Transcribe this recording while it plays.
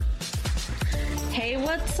Hey,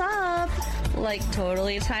 what's up? Like,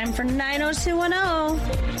 totally time for 90210.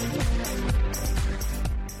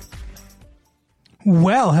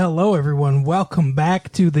 Well, hello, everyone. Welcome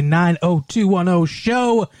back to the 90210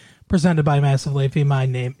 show, presented by Massive Late Fee. My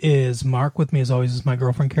name is Mark. With me, as always, is my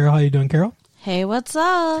girlfriend, Carol. How you doing, Carol? Hey, what's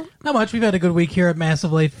up? Not much. We've had a good week here at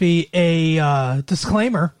Massive Late Fee. A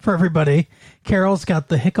disclaimer for everybody. Carol's got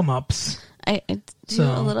the hiccups. I do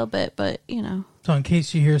a little bit, but, you know. So in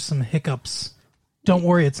case you hear some hiccups, don't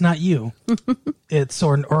worry. It's not you. It's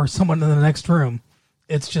or someone in the next room.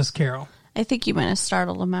 It's just Carol. I think you might have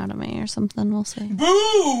startled them out of me or something. We'll see.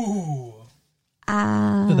 Boo!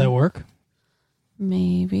 Did that work?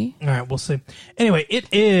 Maybe. All right, we'll see. Anyway, it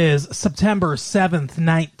is September 7th,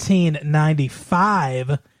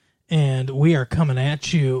 1995, and we are coming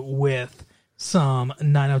at you with some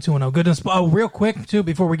 90210 goodness. Oh, real quick, too,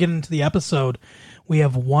 before we get into the episode, we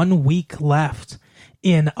have 1 week left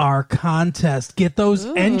in our contest. Get those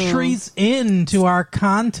entries into our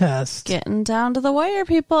contest. Getting down to the wire,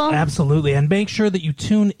 people. Absolutely. And make sure that you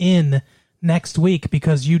tune in next week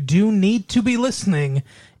because you do need to be listening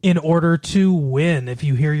in order to win. If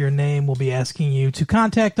you hear your name, we'll be asking you to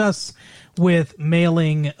contact us with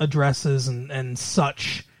mailing addresses and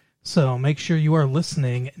such. So make sure you are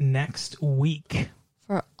listening next week.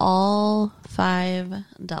 For all 5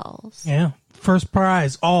 dolls. Yeah. First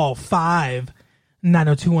prize, all 5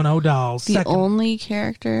 90210 dolls. The only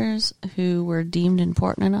characters who were deemed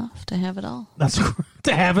important enough to have it all. That's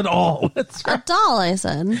to have it all. That's right. A doll, I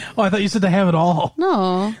said. Oh, I thought you said to have it all.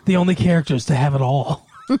 No. The only characters to have it all.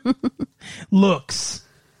 Looks,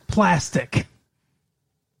 plastic,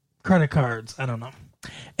 credit cards. I don't know.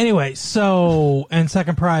 Anyway, so, and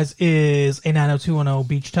second prize is a 90210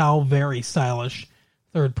 beach towel. Very stylish.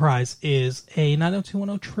 Third prize is a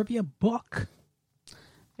 90210 trivia book.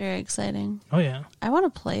 Very exciting. Oh, yeah. I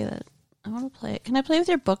want to play that. I want to play it. Can I play with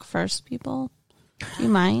your book first, people? Do you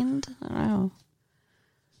mind? I don't know.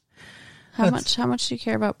 How much do you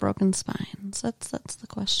care about broken spines? That's the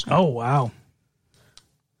question. Oh, wow.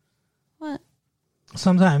 What?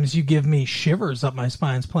 Sometimes you give me shivers up my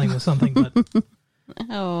spines playing with something, but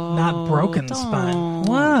not broken spine.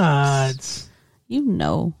 What? You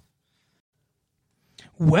know.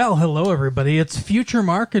 Well, hello, everybody. It's Future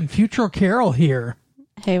Mark and Future Carol here.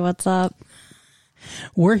 Hey, what's up?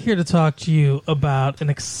 We're here to talk to you about an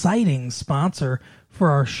exciting sponsor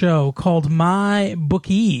for our show called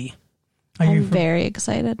MyBookie. I'm very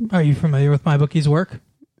excited. Are you familiar with MyBookie's work?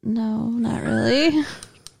 No, not really.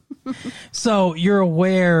 So you're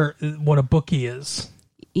aware what a bookie is?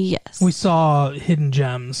 Yes. We saw Hidden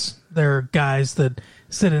Gems. They're guys that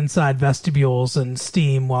sit inside vestibules and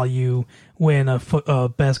steam while you win a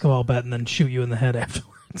basketball bet and then shoot you in the head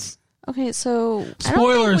afterwards. Okay, so Spoilers I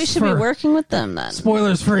don't think we should be working with them then.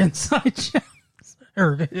 Spoilers for Inside Gems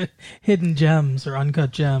or Hidden Gems or Uncut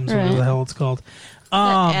Gems, whatever the hell it's called.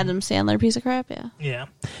 That Adam Sandler piece of crap, yeah. Yeah.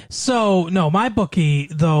 So, no, MyBookie,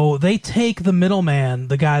 though, they take the middleman,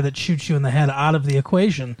 the guy that shoots you in the head, out of the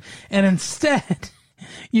equation. And instead,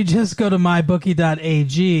 you just go to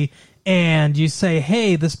mybookie.ag and you say,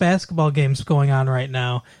 hey, this basketball game's going on right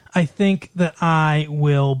now. I think that I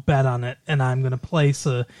will bet on it, and I'm going to place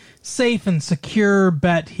a safe and secure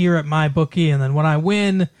bet here at MyBookie, and then when I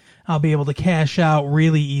win, I'll be able to cash out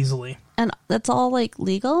really easily. And that's all, like,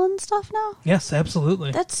 legal and stuff now? Yes,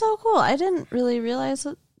 absolutely. That's so cool. I didn't really realize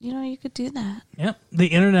that, you could do that. Yep. The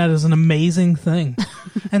internet is an amazing thing.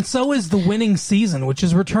 And so is the winning season, which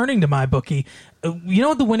is returning to MyBookie. You know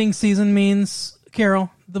what the winning season means,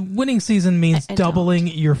 Carol? The winning season means doubling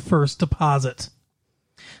your first deposit.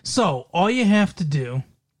 So all you have to do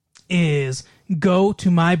is go to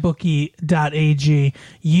mybookie.ag,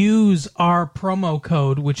 use our promo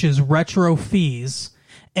code, which is RetroFees,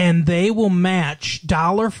 and they will match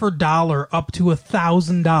dollar for dollar up to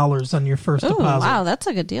 $1,000 on your first deposit. Wow, that's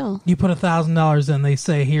a good deal. You put $1,000 in, they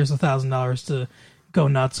say, here's $1,000 to go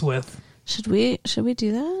nuts with. Should we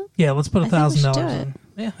do that? Yeah, let's put $1,000 in.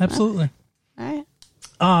 Yeah, absolutely. All right.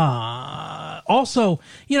 Also,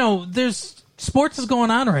 there's sports is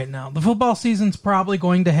going on right now. The football season's probably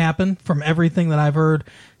going to happen from everything that I've heard.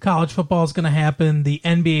 College football is going to happen. The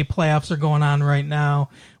NBA playoffs are going on right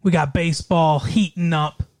now. We got baseball heating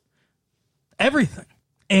up. Everything.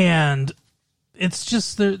 And it's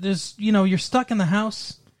just, there's, you're stuck in the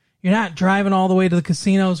house. You're not driving all the way to the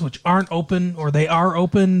casinos, which aren't open, or they are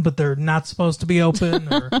open, but they're not supposed to be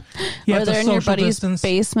open. Or you have they're in your buddy's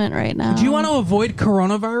basement right now. Do you want to avoid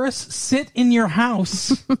coronavirus? Sit in your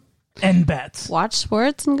house and bet. Watch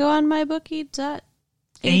sports and go on mybookie.ag.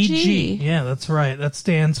 AG. Yeah, that's right. That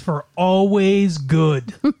stands for always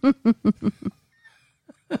good.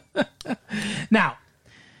 Now,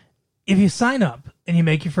 if you sign up and you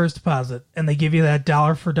make your first deposit and they give you that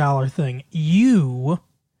dollar for dollar thing, you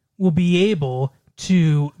will be able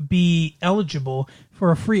to be eligible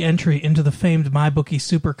for a free entry into the famed MyBookie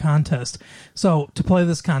Super Contest. So to play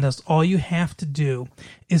this contest, all you have to do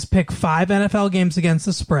is pick 5 NFL games against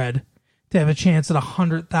the spread to have a chance at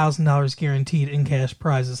 $100,000 guaranteed in cash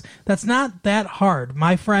prizes. That's not that hard.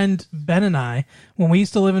 My friend Ben and I, when we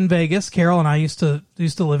used to live in Vegas, Carol and I used to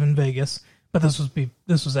live in Vegas, but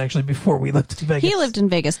this was actually before we lived in Vegas. He lived in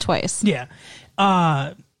Vegas twice. Yeah.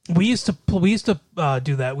 We used to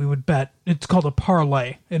do that. We would bet. It's called a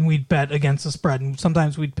parlay, and we'd bet against the spread. And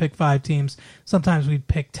sometimes we'd pick 5 teams. Sometimes we'd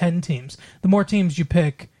pick 10 teams. The more teams you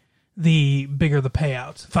pick, the bigger the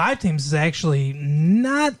payout. 5 teams is actually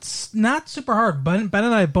not super hard. Ben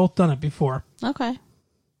and I have both done it before. Okay.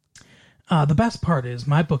 The best part is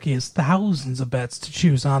MyBookie has thousands of bets to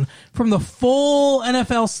choose on, from the full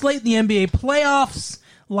NFL slate, the NBA playoffs,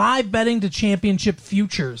 live betting to championship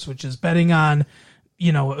futures, which is betting on,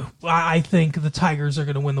 I think the Tigers are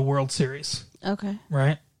going to win the World Series. Okay.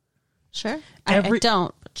 Right? Sure. I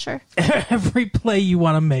don't, but sure. Every play you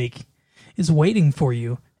want to make is waiting for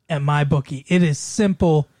you at MyBookie. It is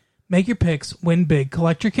simple. Make your picks, win big,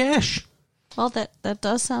 collect your cash. Well, that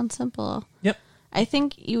does sound simple. Yep. I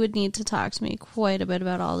think you would need to talk to me quite a bit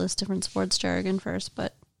about all this different sports jargon first,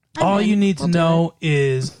 but all you need to know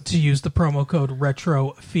is to use the promo code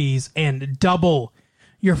RETROFEES and double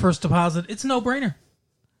your first deposit. It's a no-brainer.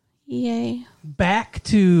 Yay. Back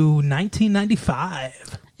to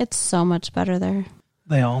 1995. It's so much better there.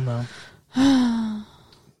 They all know.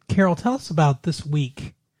 Carol, tell us about this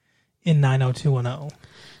week in 90210.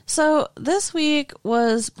 So this week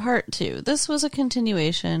was part 2. This was a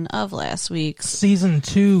continuation of last week's Season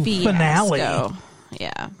 2 finale.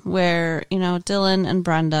 Yeah, where, Dylan and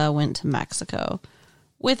Brenda went to Mexico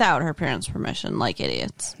without her parents' permission, like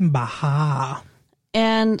idiots. Baha.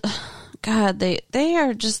 And God, they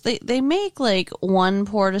are just they make like one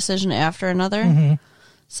poor decision after another. Mm-hmm.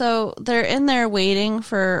 So they're in there waiting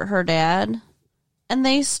for her dad, and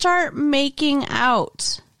they start making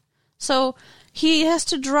out. So he has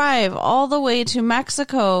to drive all the way to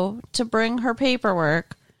Mexico to bring her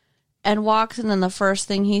paperwork, and walks in, and the first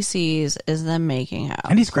thing he sees is them making out.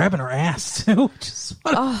 And he's grabbing her ass, too.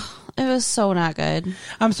 It was so not good.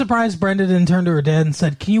 I'm surprised Brenda didn't turn to her dad and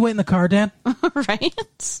said, "Can you wait in the car, Dad?" Right?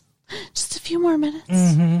 Just a few more minutes.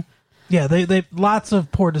 Mm-hmm. Yeah, they lots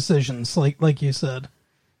of poor decisions, like you said.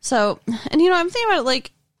 So, and I'm thinking about it,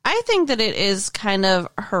 like, I think that it is kind of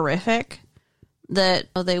horrific that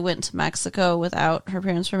they went to Mexico without her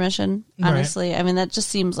parents' permission, honestly. Right. I mean, that just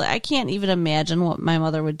seems like, I can't even imagine what my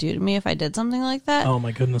mother would do to me if I did something like that. Oh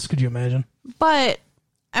my goodness, could you imagine? But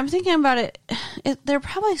I'm thinking about it, they're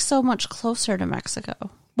probably so much closer to Mexico.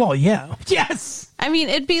 Well, yeah. Yes! I mean,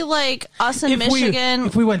 it'd be like us in Michigan.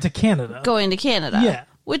 If we went to Canada. Going to Canada. Yeah.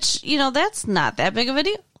 Which, that's not that big of a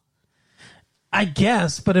deal. I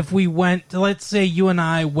guess, but if we went, let's say you and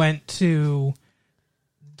I went to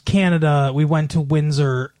Canada, we went to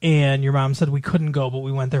Windsor, and your mom said we couldn't go, but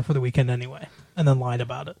we went there for the weekend anyway, and then lied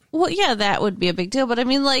about it. Well, yeah, that would be a big deal, but I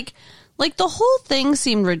mean, like the whole thing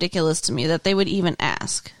seemed ridiculous to me that they would even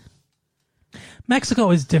ask.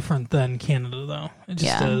 Mexico is different than Canada, though. It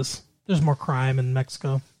just is. There's more crime in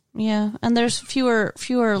Mexico. Yeah, and there's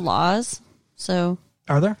fewer laws, so...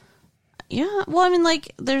 Are there? Yeah, well, I mean,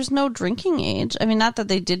 like, there's no drinking age. I mean, not that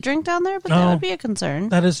they did drink down there, but that would be a concern.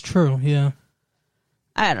 That is true, yeah.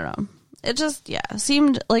 I don't know. It just,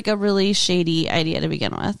 seemed like a really shady idea to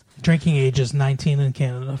begin with. Drinking age is 19 in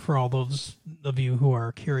Canada, for all those of you who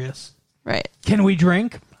are curious. Right. Can we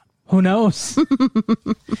drink? Who knows?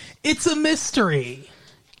 It's a mystery.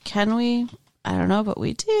 Can we? I don't know, but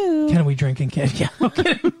we do. Can we drink in Canada? Yeah,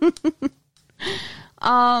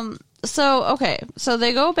 okay. So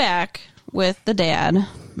they go back with the dad,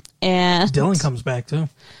 and Dylan comes back too.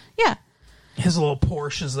 Yeah, his little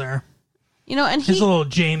Porsche is there. And his little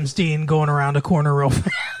James Dean going around a corner real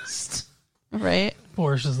fast. Right,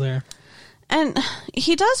 Porsche is there, and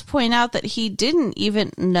he does point out that he didn't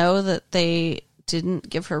even know that they didn't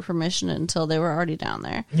give her permission until they were already down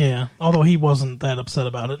there. Yeah, although he wasn't that upset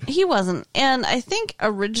about it. He wasn't, and I think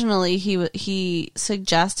originally he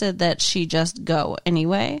suggested that she just go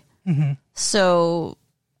anyway. Mm-hmm. So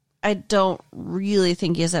I don't really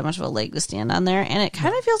think he has that much of a leg to stand on there, and it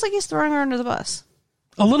kind of feels like he's throwing her under the bus.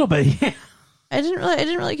 A little bit, yeah. I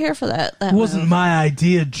didn't really care for that. It wasn't my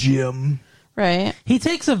idea, Jim. Right. He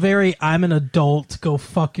takes a very "I'm an adult, go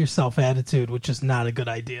fuck yourself" attitude, which is not a good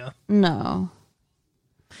idea. No.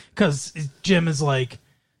 Because Jim is like,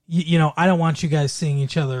 I don't want you guys seeing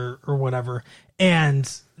each other or whatever. And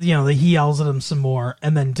he yells at him some more,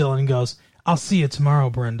 and then Dylan goes, "I'll see you tomorrow,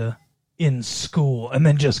 Brenda, in school," and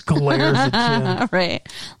then just glares at Jim. Right.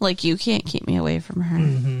 Like, you can't keep me away from her.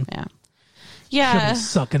 Mm-hmm. Yeah. She'll Yeah. be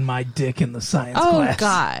sucking my dick in the science class. Oh,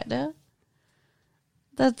 God.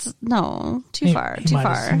 That's, no, too far. He Too might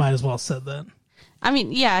far. He might as well have said that. I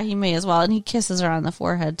mean, yeah, he may as well. And he kisses her on the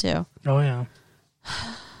forehead, too. Oh, yeah.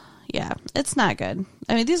 Yeah, it's not good.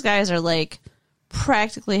 I mean, these guys are like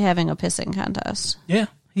practically having a pissing contest. Yeah.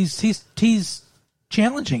 He's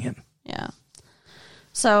challenging him. Yeah.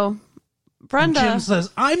 So, Brenda. And Jim says,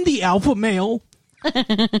 "I'm the alpha male."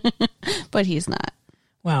 But he's not.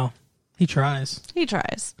 Wow. He tries. He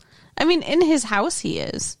tries. I mean, in his house, he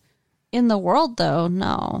is. In the world, though,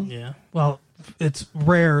 no. Yeah. Well, it's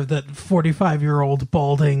rare that 45-year-old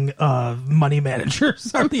balding money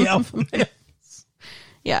managers are the alpha male.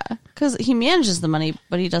 Yeah, because he manages the money,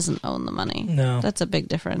 but he doesn't own the money. No. That's a big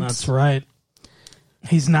difference. That's right.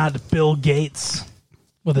 He's not Bill Gates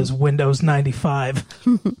with his Windows 95.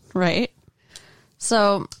 Right?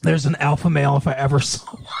 So. There's an alpha male if I ever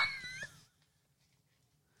saw one.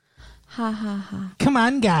 Ha ha ha. Come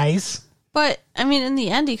on, guys. But, I mean, in the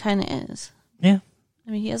end, he kind of is. Yeah.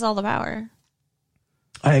 I mean, he has all the power.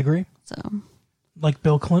 I agree. So. Like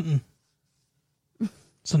Bill Clinton.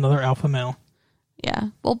 It's another alpha male. Yeah.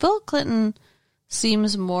 Well, Bill Clinton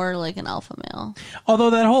seems more like an alpha male.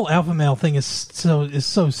 Although that whole alpha male thing is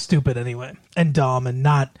so stupid anyway, and dumb, and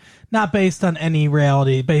not based on any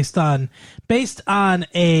reality, based on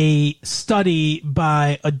a study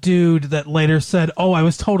by a dude that later said, "Oh, I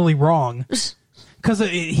was totally wrong," because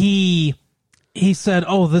he said,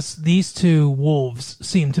 "Oh, these two wolves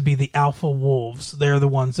seem to be the alpha wolves. They're the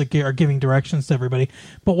ones that are giving directions to everybody."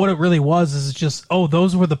 But what it really was is just, "Oh,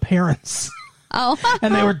 those were the parents." Oh.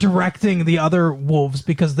 And they were directing the other wolves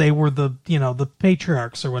because they were the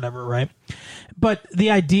patriarchs or whatever, right? But the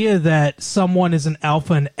idea that someone is an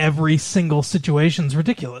alpha in every single situation is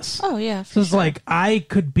ridiculous. Oh, yeah. So it's like, I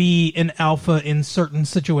could be an alpha in certain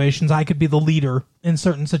situations. I could be the leader in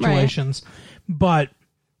certain situations. Right. But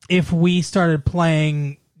if we started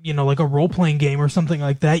playing, like a role-playing game or something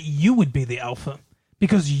like that, you would be the alpha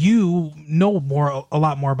because you know a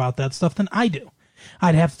lot more about that stuff than I do.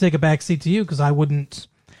 I'd have to take a backseat to you because I wouldn't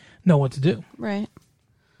know what to do. Right.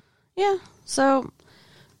 Yeah. So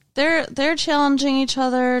they're challenging each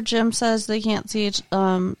other. Jim says they can't see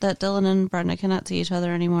that Dylan and Brenda cannot see each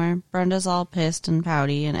other anymore. Brenda's all pissed and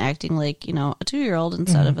pouty and acting like, a 2-year-old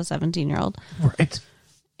instead of a 17-year-old. Right.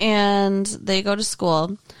 And they go to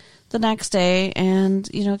school the next day and,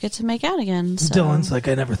 get to make out again. So. Dylan's like,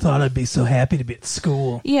 "I never thought I'd be so happy to be at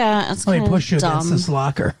school. Yeah. It's Let me push you dumb. against this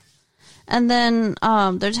locker." And then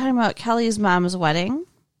they're talking about Kelly's mom's wedding.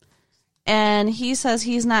 And he says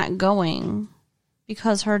he's not going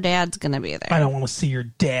because her dad's going to be there. "I don't want to see your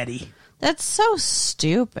daddy." That's so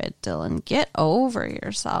stupid, Dylan. Get over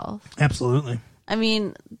yourself. Absolutely. I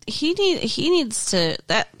mean, he needs to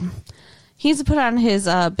put on his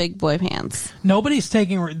big boy pants.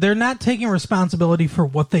 They're not taking responsibility for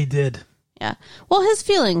what they did. Yeah. Well, his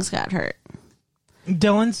feelings got hurt.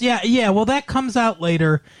 Dylan's, yeah. Well, that comes out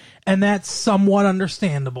later, and that's somewhat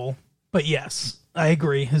understandable. But yes, I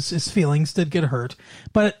agree. His feelings did get hurt.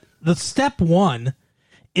 But the step one,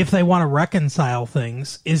 if they want to reconcile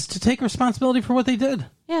things, is to take responsibility for what they did.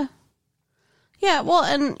 Yeah. Yeah, well,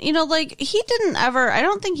 and, he didn't ever, I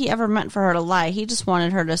don't think he ever meant for her to lie. He just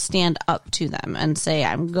wanted her to stand up to them and say,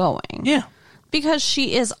 "I'm going." Yeah. Because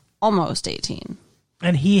she is almost 18.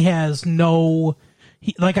 And he has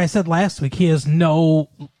like I said last week, he has no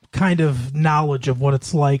kind of knowledge of what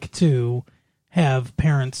it's like to have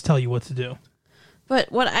parents tell you what to do.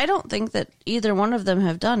 But what I don't think that either one of them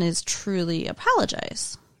have done is truly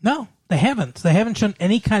apologize. No, they haven't. They haven't shown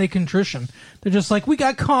any kind of contrition. They're just like, "We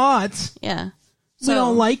got caught. Yeah. We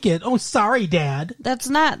don't like it. Oh, sorry, Dad." That's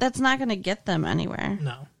not going to get them anywhere.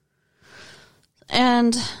 No.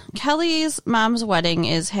 And Kelly's mom's wedding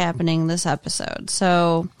is happening this episode.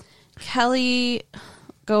 So Kelly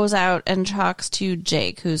goes out and talks to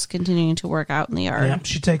Jake, who's continuing to work out in the yard. Yeah,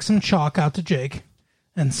 she takes some chalk out to Jake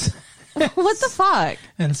and what the fuck?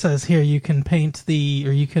 And says, "Here, you can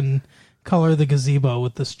you can color the gazebo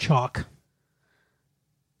with this chalk."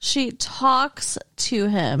 She talks to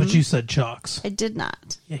him. But you said chalks. I did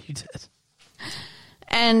not. Yeah, you did.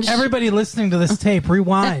 And everybody listening to this tape,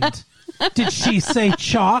 rewind. Did she say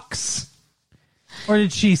chalks? Or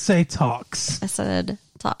did she say talks? I said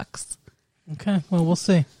talks. Okay, well, we'll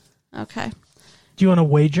see. Okay. Do you want to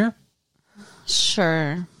wager?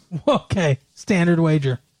 Sure. Okay, standard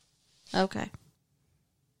wager. Okay.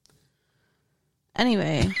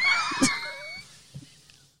 Anyway.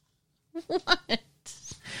 What?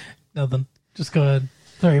 Nothing. Just go ahead.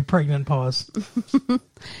 Very pregnant pause.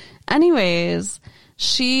 Anyways,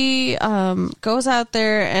 she goes out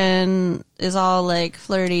there and is all like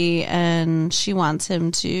flirty, and she wants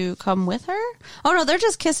him to come with her. Oh no, they're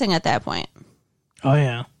just kissing at that point. Oh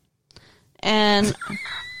yeah. And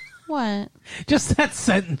what? Just that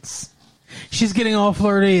sentence. She's getting all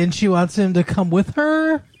flirty and she wants him to come with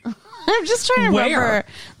her. I'm just trying to remember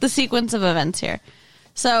the sequence of events here.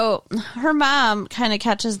 So her mom kind of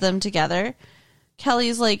catches them together.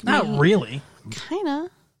 Kelly's like, not really. Kind of,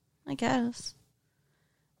 I guess.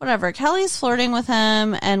 Whatever. Kelly's flirting with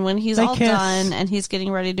him, and when he's all done and he's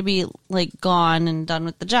getting ready to be like gone and done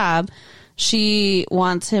with the job, she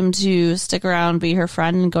wants him to stick around, be her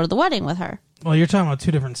friend, and go to the wedding with her. Well, you're talking about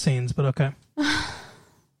two different scenes, but okay.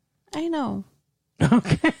 I know.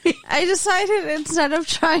 Okay. I decided instead of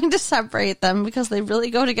trying to separate them because they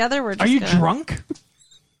really go together, we're just Are you drunk?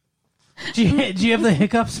 Do you have the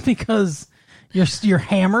hiccups because you're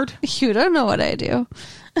hammered? You don't know what I do.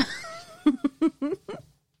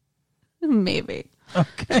 Maybe.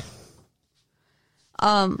 Okay.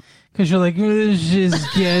 Because you're like, because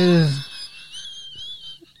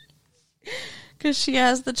she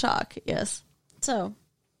has the chalk. Yes. So.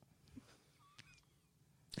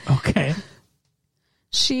 Okay.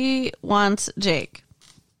 She wants Jake.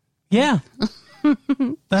 Yeah.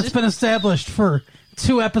 That's been established for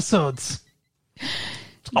 2 episodes.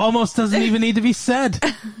 Almost doesn't even need to be said.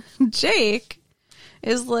 Jake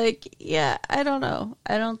is like, yeah, I don't know.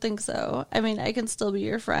 I don't think so. I mean, I can still be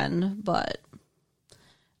your friend, but...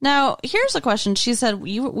 Now, here's a question. She said,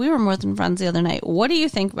 we were more than friends the other night. What do you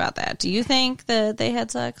think about that? Do you think that they had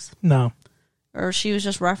sex? No. Or she was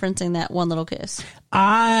just referencing that one little kiss?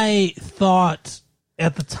 I thought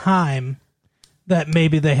at the time that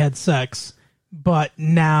maybe they had sex, but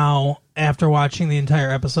now, after watching the entire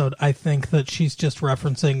episode, I think that she's just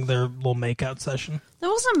referencing their little makeout session. That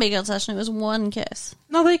wasn't a makeout session. It was one kiss.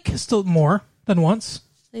 No, they kissed more than once.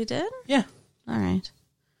 They did? Yeah. All right.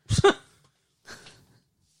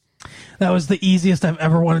 That was the easiest I've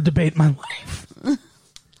ever won a debate in my life.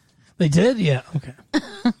 They did? Yeah. Okay.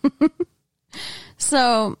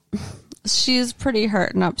 So she's pretty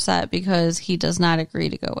hurt and upset because he does not agree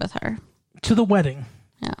to go with her. To the wedding.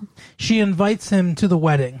 Yeah. She invites him to the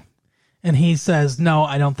wedding, and he says, no,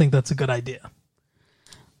 I don't think that's a good idea.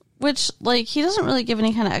 Which, like, he doesn't really give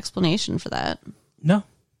any kind of explanation for that. No.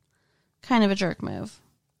 Kind of a jerk move.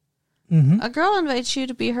 Mm-hmm. A girl invites you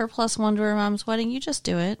to be her +1 to her mom's wedding. You just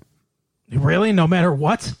do it. Really? No matter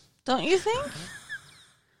what? Don't you think?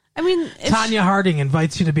 I mean... Tanya Harding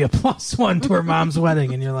invites you to be a +1 to her mom's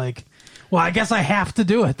wedding, and you're like, well, I guess I have to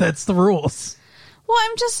do it. That's the rules. Well,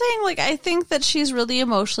 I'm just saying, like, I think that she's really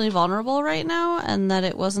emotionally vulnerable right now, and that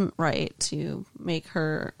it wasn't right to make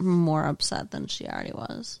her more upset than she already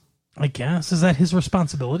was. I guess. Is that his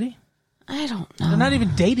responsibility? I don't know. They're not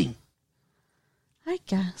even dating. I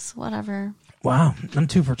guess. Whatever. Wow. I'm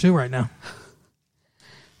 2 for 2 right now.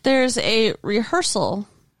 There's a rehearsal.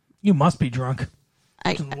 You must be drunk.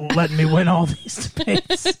 Letting me win all these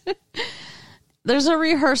debates. There's a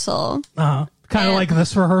rehearsal. Kind of like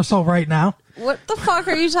this rehearsal right now. What the fuck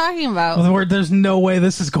are you talking about? Where there's no way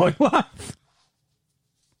this is going live.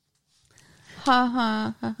 Ha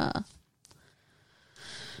ha ha ha.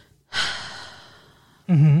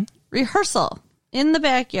 Mm-hmm. Rehearsal in the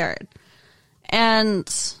backyard.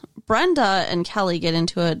 And Brenda and Kelly get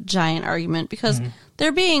into a giant argument because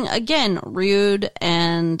they're being, again, rude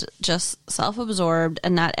and just self-absorbed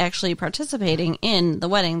and not actually participating in the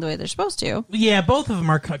wedding the way they're supposed to. Yeah, both of them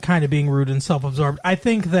are kind of being rude and self-absorbed. I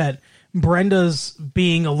think that Brenda's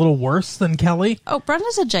being a little worse than Kelly. Oh,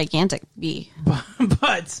 Brenda's a gigantic bee.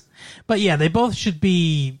 But yeah, they both should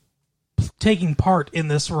be taking part in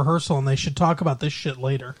this rehearsal, and they should talk about this shit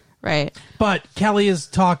later. Right. But Kelly is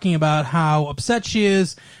talking about how upset she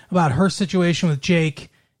is about her situation with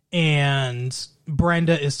Jake, and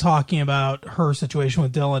Brenda is talking about her situation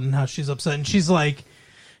with Dylan and how she's upset. And she's like,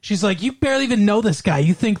 you barely even know this guy.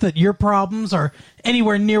 You think that your problems are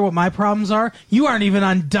anywhere near what my problems are? You aren't even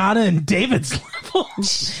on Donna and David's level.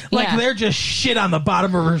 They're just shit on the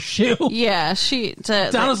bottom of her shoe. Yeah,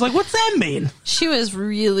 Donna's like, what's that mean? She was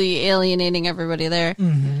really alienating everybody there.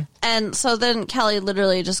 Mm-hmm. And so then Kelly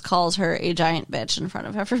literally just calls her a giant bitch in front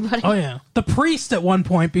of everybody. Oh, yeah. The priest at one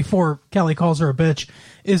point, before Kelly calls her a bitch,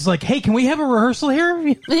 is like, hey, can we have a rehearsal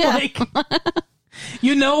here? Yeah.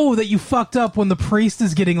 You know that you fucked up when the priest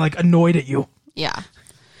is getting, annoyed at you. Yeah.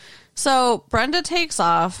 So Brenda takes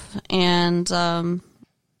off, and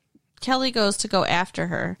Kelly goes to go after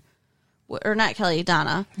her. Or not Kelly,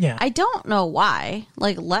 Donna. Yeah. I don't know why.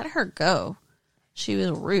 Let her go. She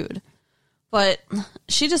was rude. But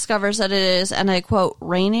she discovers that it is, and I quote,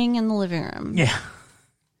 raining in the living room. Yeah.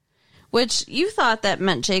 Which you thought that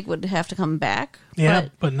meant Jake would have to come back. Yeah,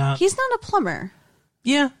 but not. He's not a plumber.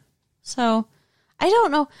 Yeah. So I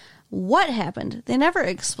don't know what happened. They never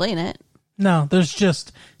explain it. No, there's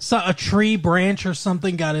just a tree branch or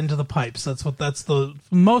something got into the pipes. That's the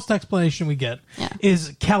most explanation we get. Yeah.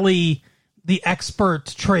 Is Kelly, the expert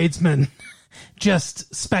tradesman,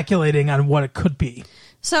 just speculating on what it could be.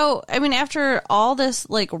 So, I mean, after all this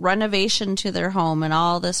like renovation to their home and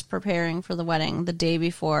all this preparing for the wedding, the day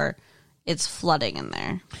before, it's flooding in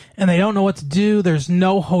there. And they don't know what to do. There's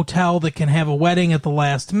no hotel that can have a wedding at the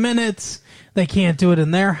last minute. They can't do it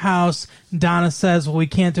in their house. Donna says, well, we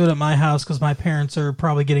can't do it at my house because my parents are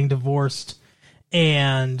probably getting divorced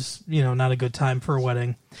and, not a good time for a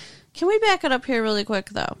wedding. Can we back it up here really quick,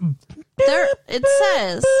 though? It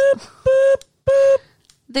says,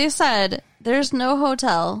 they said there's no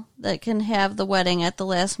hotel that can have the wedding at the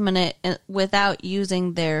last minute without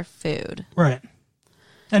using their food. Right.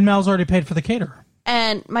 And Mel's already paid for the caterer.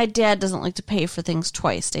 And my dad doesn't like to pay for things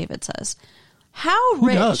twice, David says. How Who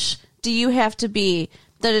rich does? do you have to be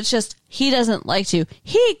that it's just he doesn't like to?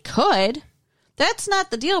 He could. That's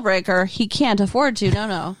not the deal breaker. He can't afford to.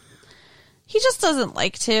 No. He just doesn't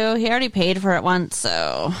like to. He already paid for it once,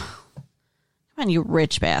 so... Come on, you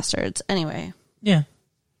rich bastards. Anyway. Yeah.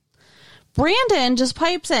 Brandon just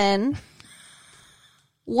pipes in.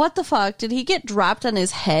 What the fuck? Did he get dropped on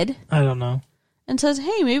his head? I don't know. And says,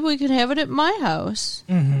 hey, maybe we could have it at my house.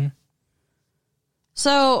 Mm-hmm.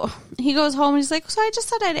 So he goes home and he's like, so I just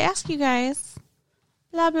said I'd ask you guys.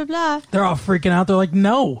 Blah, blah, blah. They're all freaking out. They're like,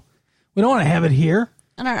 no, we don't want to have it here.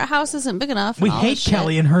 And our house isn't big enough. We hate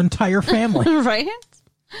Kelly and her entire family. Right?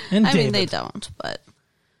 And I David. mean, they don't, but...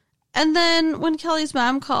 And then when Kelly's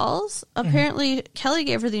mom calls, apparently Kelly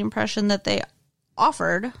gave her the impression that they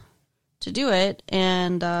offered to do it,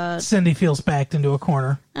 and Cindy feels backed into a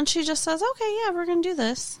corner. And she just says, okay, yeah, we're going to do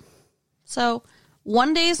this. So,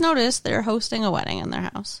 one day's notice, they're hosting a wedding in their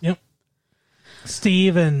house. Yep.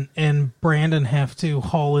 Steve and Brandon have to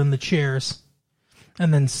haul in the chairs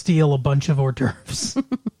and then steal a bunch of hors d'oeuvres.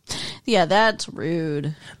 Yeah, that's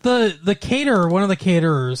rude. The caterer, one of the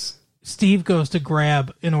caterers, Steve goes to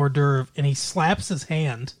grab an hors d'oeuvre and he slaps his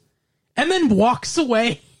hand and then walks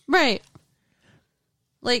away. Right.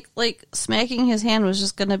 Like smacking his hand was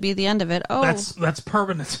just going to be the end of it. Oh, that's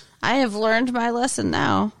permanent. I have learned my lesson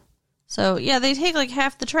now. So, yeah, they take like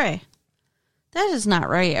half the tray. That is not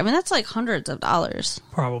right. I mean, that's like hundreds of dollars.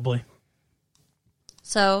 Probably.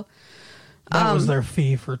 So, that was their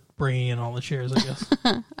fee for bringing in all the chairs, I guess.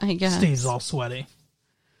 I guess. Steve's all sweaty.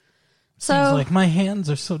 So, Steve's like, my hands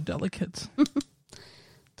are so delicate.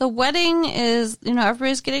 The wedding is,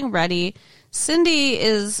 everybody's getting ready. Cindy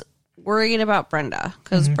is worried about Brenda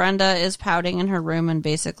because Brenda is pouting in her room and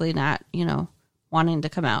basically not, wanting to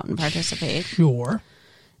come out and participate. Sure.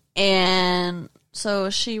 And so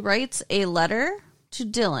she writes a letter to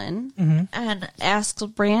Dylan and asks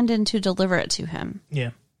Brandon to deliver it to him.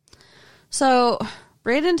 Yeah. So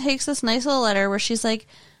Brandon takes this nice little letter where she's like,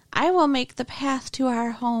 I will make the path to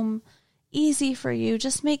our home easy for you.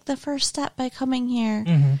 Just make the first step by coming here.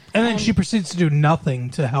 And then she proceeds to do nothing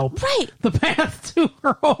to help the path to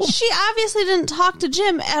her home. She obviously didn't talk to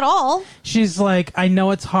Jim at all. She's like, I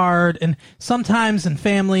know it's hard. And sometimes in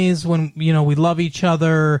families when, we love each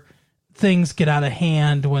other, things get out of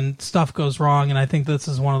hand when stuff goes wrong. And I think this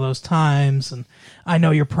is one of those times. And I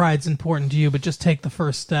know your pride's important to you, but just take the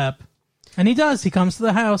first step. And he does. He comes to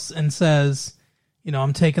the house and says,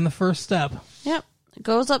 I'm taking the first step. Yep.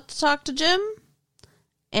 Goes up to talk to Jim,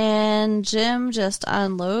 and Jim just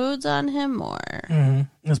unloads on him more.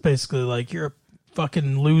 It's basically like, you're a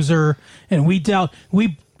fucking loser, and we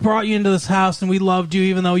brought you into this house, and we loved you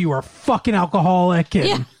even though you were a fucking alcoholic. And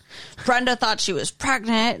yeah. Brenda thought she was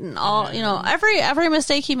pregnant, and all, every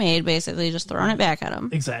mistake he made, basically just throwing it back at him.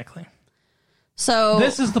 Exactly. So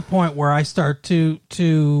this is the point where I start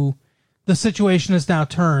to the situation is now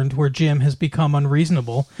turned where Jim has become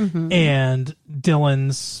unreasonable and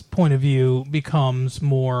Dylan's point of view becomes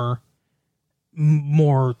more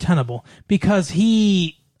tenable because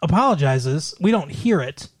he apologizes. We don't hear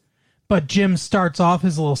it, but Jim starts off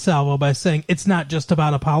his little salvo by saying it's not just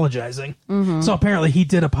about apologizing. So apparently he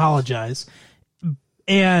did apologize.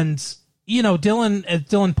 And, Dylan, as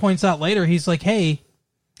Dylan points out later, he's like, hey,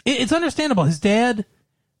 it's understandable. His dad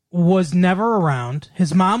was never around.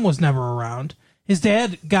 His mom was never around. His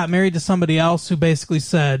dad got married to somebody else who basically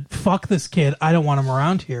said, fuck this kid, I don't want him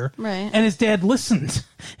around here. Right. And his dad listened.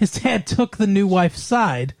 His dad took the new wife's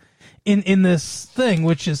side in this thing,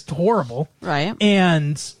 which is horrible. Right.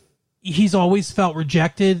 And he's always felt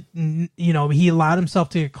rejected. You know, he allowed himself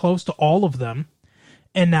to get close to all of them.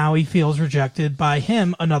 And now he feels rejected by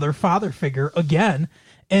him, another father figure again.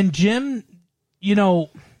 And Jim, you know,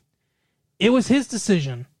 it was his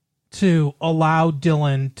decision to allow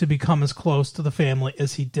Dylan to become as close to the family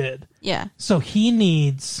as he did. Yeah. So he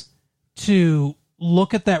needs to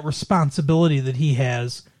look at that responsibility that he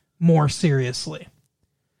has more seriously.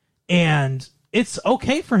 And it's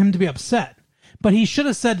okay for him to be upset. But he should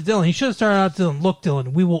have said to Dylan, he should have started out to Dylan, look,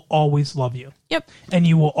 Dylan, we will always love you. Yep. And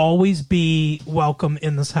you will always be welcome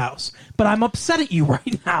in this house. But I'm upset at you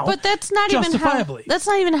right now. But that's not justifiably. that's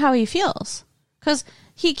not even how he feels. Because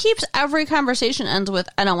he keeps every conversation ends with,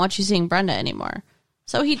 I don't want you seeing Brenda anymore.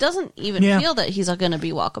 So he doesn't even feel that he's going to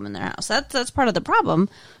be welcome in their house. That's part of the problem,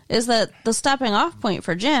 is that the stepping off point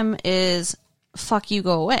for Jim is, fuck you,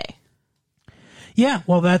 go away. Yeah,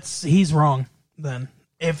 well, he's wrong then.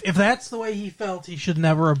 If that's the way he felt, he should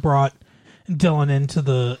never have brought Dylan into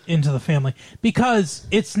the family, because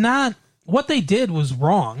it's not, what they did was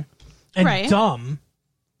wrong and dumb,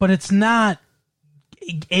 but it's not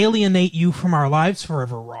alienate you from our lives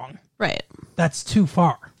forever wrong. Right. That's too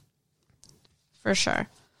far. For sure.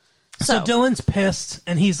 So Dylan's pissed,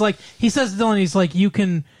 and he says to Dylan, he's like, you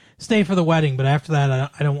can stay for the wedding, but after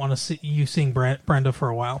that, I don't want to see you seeing Brenda for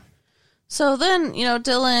a while. So then, you know,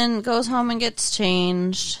 Dylan goes home and gets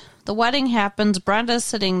changed. The wedding happens. Brenda's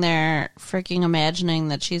sitting there freaking imagining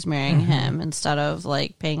that she's marrying him instead of,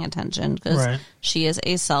 like, paying attention, because she is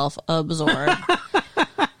a self-absorbed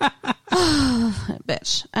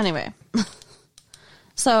bitch. Anyway.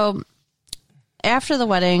 So after the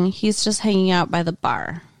wedding, he's just hanging out by the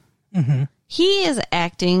bar. Mm-hmm. He is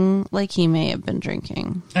acting like he may have been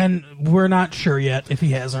drinking. And we're not sure yet if he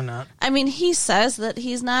has or not. I mean, he says that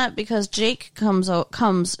he's not, because Jake comes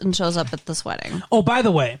and shows up at this wedding. Oh, by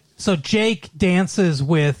the way, so Jake dances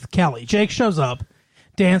with Kelly. Jake shows up,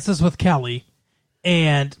 dances with Kelly,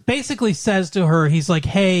 and basically says to her, he's like,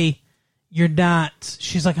 hey, you're not...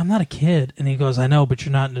 She's like, I'm not a kid. And he goes, I know, but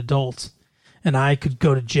you're not an adult. And I could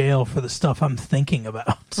go to jail for the stuff I'm thinking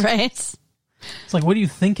about. Right? It's like, what are you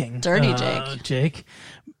thinking? Dirty Jake.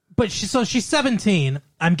 But she's 17.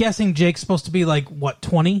 I'm guessing Jake's supposed to be like, what,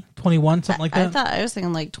 20, 21, something like that? I was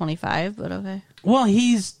thinking like 25, but okay. Well,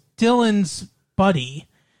 he's Dylan's buddy,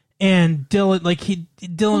 and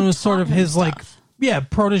Dylan was sort of his stuff.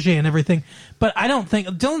 Protege and everything. But I don't think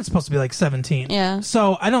Dylan's supposed to be like 17. Yeah.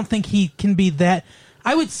 So I don't think he can be that.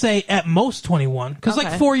 I would say at most 21, because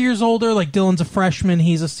like 4 years older, like Dylan's a freshman,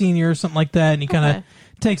 he's a senior or something like that, and he kind of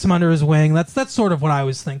takes him under his wing. That's sort of what I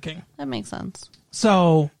was thinking. That makes sense.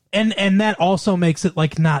 So, and that also makes it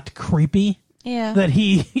like not creepy. Yeah. That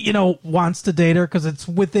he, wants to date her, because it's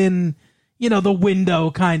within, the window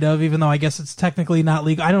kind of, even though I guess it's technically not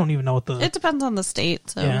legal. I don't even know what it depends on the state.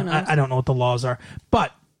 So who knows? I don't know what the laws are.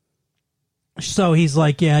 But so he's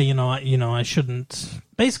like, I shouldn't.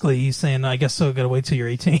 Basically, he's saying, I guess so. Got to wait till you're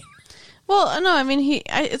 18. Well, no, I mean,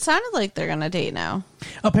 it sounded like they're gonna date now.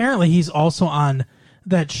 Apparently, he's also on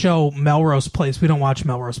that show Melrose Place. We don't watch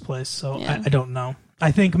Melrose Place, so I don't know.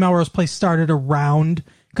 I think Melrose Place started around,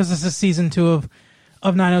 because this is season 2 of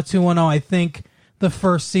 90210. I think the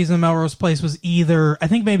first season of Melrose Place was I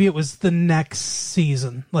think maybe it was the next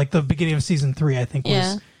season, like the beginning of season 3. I think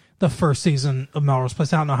was the first season of Melrose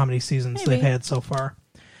Place. I don't know how many seasons they've had so far.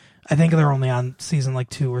 I think they're only on season like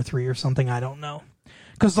 2 or 3 or something. I don't know,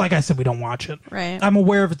 because like I said, we don't watch it. Right. I'm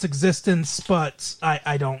aware of its existence, but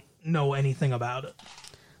I don't know anything about it.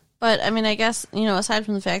 But I mean, I guess, aside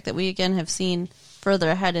from the fact that we again have seen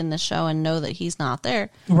further ahead in the show and know that he's not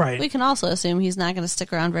there, right, we can also assume he's not going to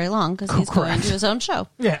stick around very long, because he's going to his own show.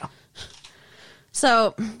 Yeah.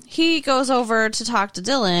 So he goes over to talk to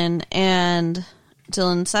Dylan, and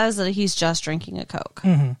Dylan says that he's just drinking a Coke.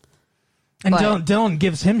 Mm-hmm. And Dylan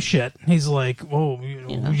gives him shit. He's like, "Whoa,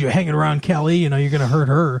 you're hanging around Kelly. You're going to hurt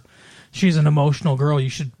her. She's an emotional girl. You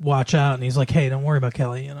should watch out." And he's like, "Hey, don't worry about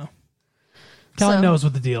Kelly. Kelly knows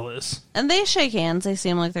what the deal is." And they shake hands. They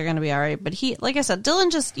seem like they're going to be all right. But like I said,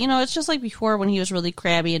 Dylan just, it's just like before when he was really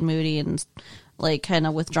crabby and moody and like kind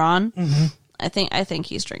of withdrawn. Mm-hmm. I think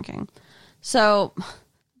he's drinking. So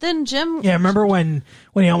then Jim. Yeah, remember when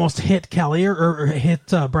he almost hit Kelly or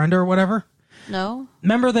hit Brenda or whatever? No.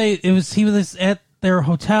 Remember he was at their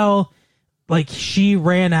hotel. Like she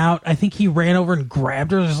ran out. I think he ran over and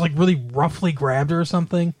grabbed her. Just like really roughly grabbed her or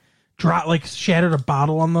something. Shattered a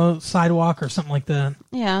bottle on the sidewalk or something like that.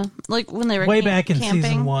 Yeah, like when they were way back in camping.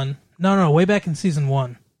 Season 1. No, way back in Season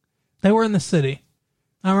 1. They were in the city.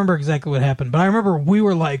 I don't remember exactly what happened, but I remember we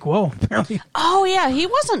were like, "Whoa!" Apparently. Oh yeah, he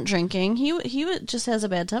wasn't drinking. He just has a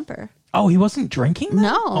bad temper. Oh, he wasn't drinking then?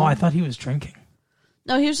 No. Oh, I thought he was drinking.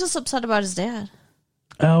 No, he was just upset about his dad.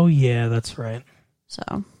 Oh, yeah, that's right.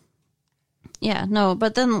 So, yeah, no,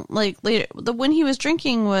 but then, like, later, when he was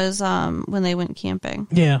drinking was when they went camping.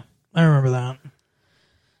 Yeah, I remember that.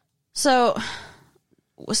 So,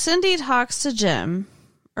 Cindy talks to Jim,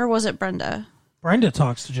 or was it Brenda? Brenda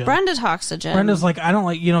talks to Jim. Brenda's like, I don't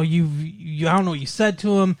like, you I don't know what you said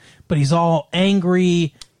to him, but he's all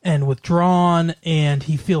angry and withdrawn, and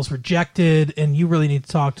he feels rejected, and you really need to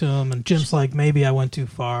talk to him. And Jim's like, maybe I went too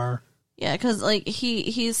far. Yeah, because like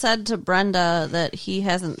he said to Brenda that he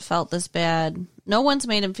hasn't felt this bad. No one's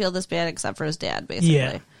made him feel this bad except for his dad, basically.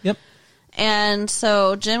 Yeah. Yep. And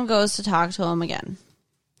so Jim goes to talk to him again.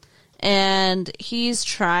 And he's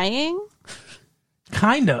trying.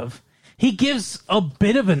 Kind of. He gives a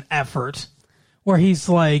bit of an effort where he's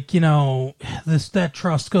like, that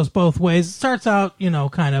trust goes both ways. It starts out,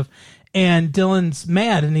 kind of. And Dylan's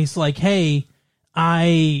mad and he's like, hey,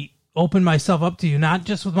 I opened myself up to you, not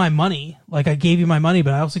just with my money. Like, I gave you my money,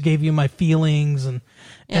 but I also gave you my feelings and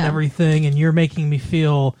everything. And you're making me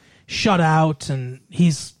feel shut out. And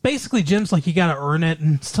he's basically, Jim's like, you got to earn it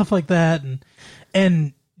and stuff like that.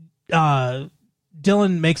 And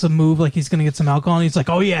Dylan makes a move like he's going to get some alcohol. And he's like,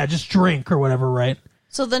 oh, yeah, just drink or whatever, right?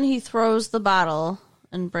 So then he throws the bottle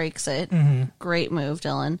and breaks it. Mm-hmm. Great move,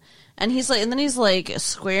 Dylan. And he's like, and then he's like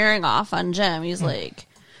squaring off on Jim. He's like,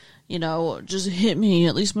 just hit me.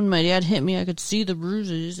 At least when my dad hit me, I could see the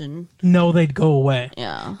bruises. And no, they'd go away.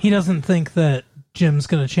 Yeah. He doesn't think that Jim's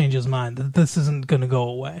going to change his mind, that this isn't going to go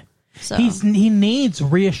away. So he needs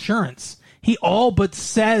reassurance. He all but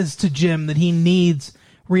says to Jim that he needs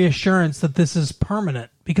reassurance that this is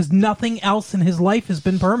permanent because nothing else in his life has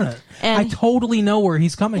been permanent. And I totally know where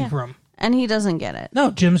he's coming from. And he doesn't get it.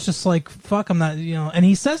 No, Jim's just like, fuck, I'm not, and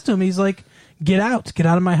he says to him, he's like, get out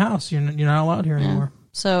of my house. You're not allowed here anymore.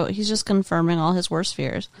 So he's just confirming all his worst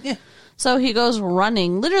fears. Yeah. So he goes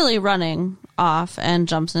literally running off and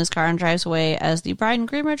jumps in his car and drives away as the bride and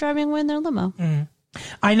groom are driving away in their limo. Mm.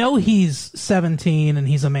 I know he's 17 and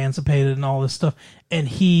he's emancipated and all this stuff. And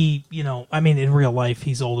he, in real life,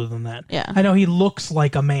 he's older than that. Yeah. I know he looks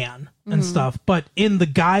like a man and stuff. But in the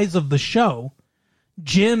guise of the show,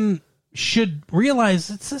 Jim should realize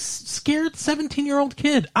it's a scared 17-year-old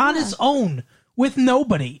kid on his own with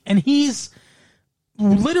nobody. And he's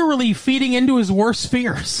literally feeding into his worst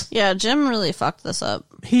fears. Yeah, Jim really fucked this up.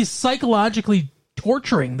 He's psychologically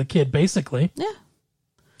torturing the kid, basically. Yeah.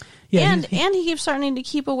 Yeah, and he keeps starting to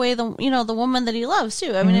keep away the woman that he loves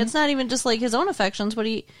too. I mean, it's not even just like his own affections, but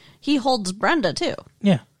he holds Brenda too.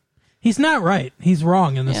 Yeah, he's not right. He's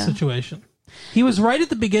wrong in this situation. He was right at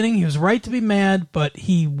the beginning. He was right to be mad, but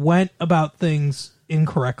he went about things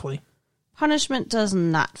incorrectly. Punishment does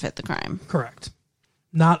not fit the crime. Correct.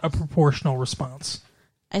 Not a proportional response.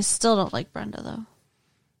 I still don't like Brenda though.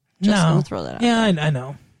 Just gonna throw that out. Yeah, I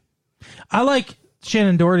know. I like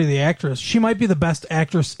Shannon Doherty, the actress. She might be the best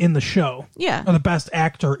actress in the show. Yeah. Or the best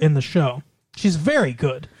actor in the show. She's very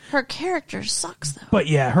good. Her character sucks, though. But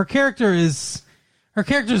yeah, her character is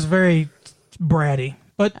very bratty.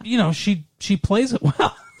 But, she plays it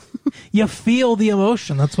well. You feel the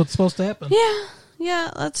emotion. That's what's supposed to happen.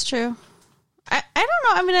 Yeah, that's true. I don't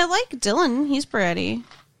know. I mean, I like Dylan. He's bratty.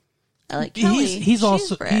 I like Kelly. He's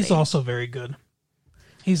also very good.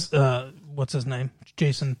 He's, what's his name?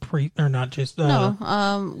 Jason not Jason.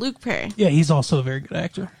 Luke Perry. Yeah, he's also a very good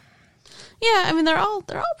actor. Yeah, I mean they're all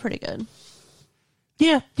pretty good.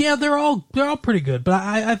 Yeah, they're all pretty good. But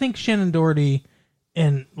I think Shannon Doherty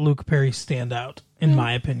and Luke Perry stand out in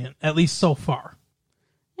my opinion, at least so far.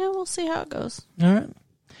 Yeah, we'll see how it goes. All right.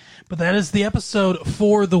 But that is the episode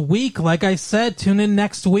for the week. Like I said, tune in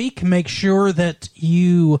next week. Make sure that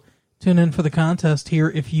you tune in for the contest here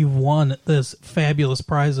if you've won this fabulous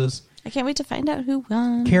prizes. I can't wait to find out who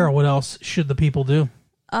won. Carol, what else should the people do?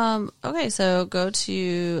 Okay, so go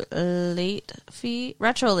to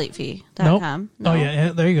retrolatefee.com. Nope. No? Oh,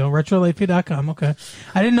 yeah, there you go. Retrolatefee.com. Okay.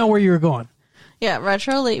 I didn't know where you were going. Yeah,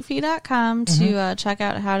 retrolatefee.com to check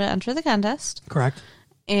out how to enter the contest. Correct.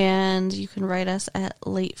 And you can write us at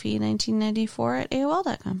latefee1994 at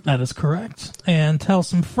AOL.com. That is correct. And tell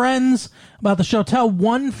some friends about the show. Tell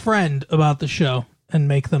one friend about the show and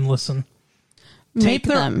make them listen. Tape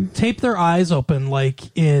their eyes open like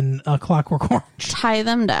in a Clockwork Orange. Tie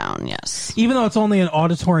them down, yes. Even though it's only an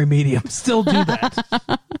auditory medium, still do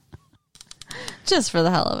that. Just for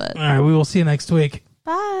the hell of it. All right, we will see you next week.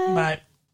 Bye. Bye.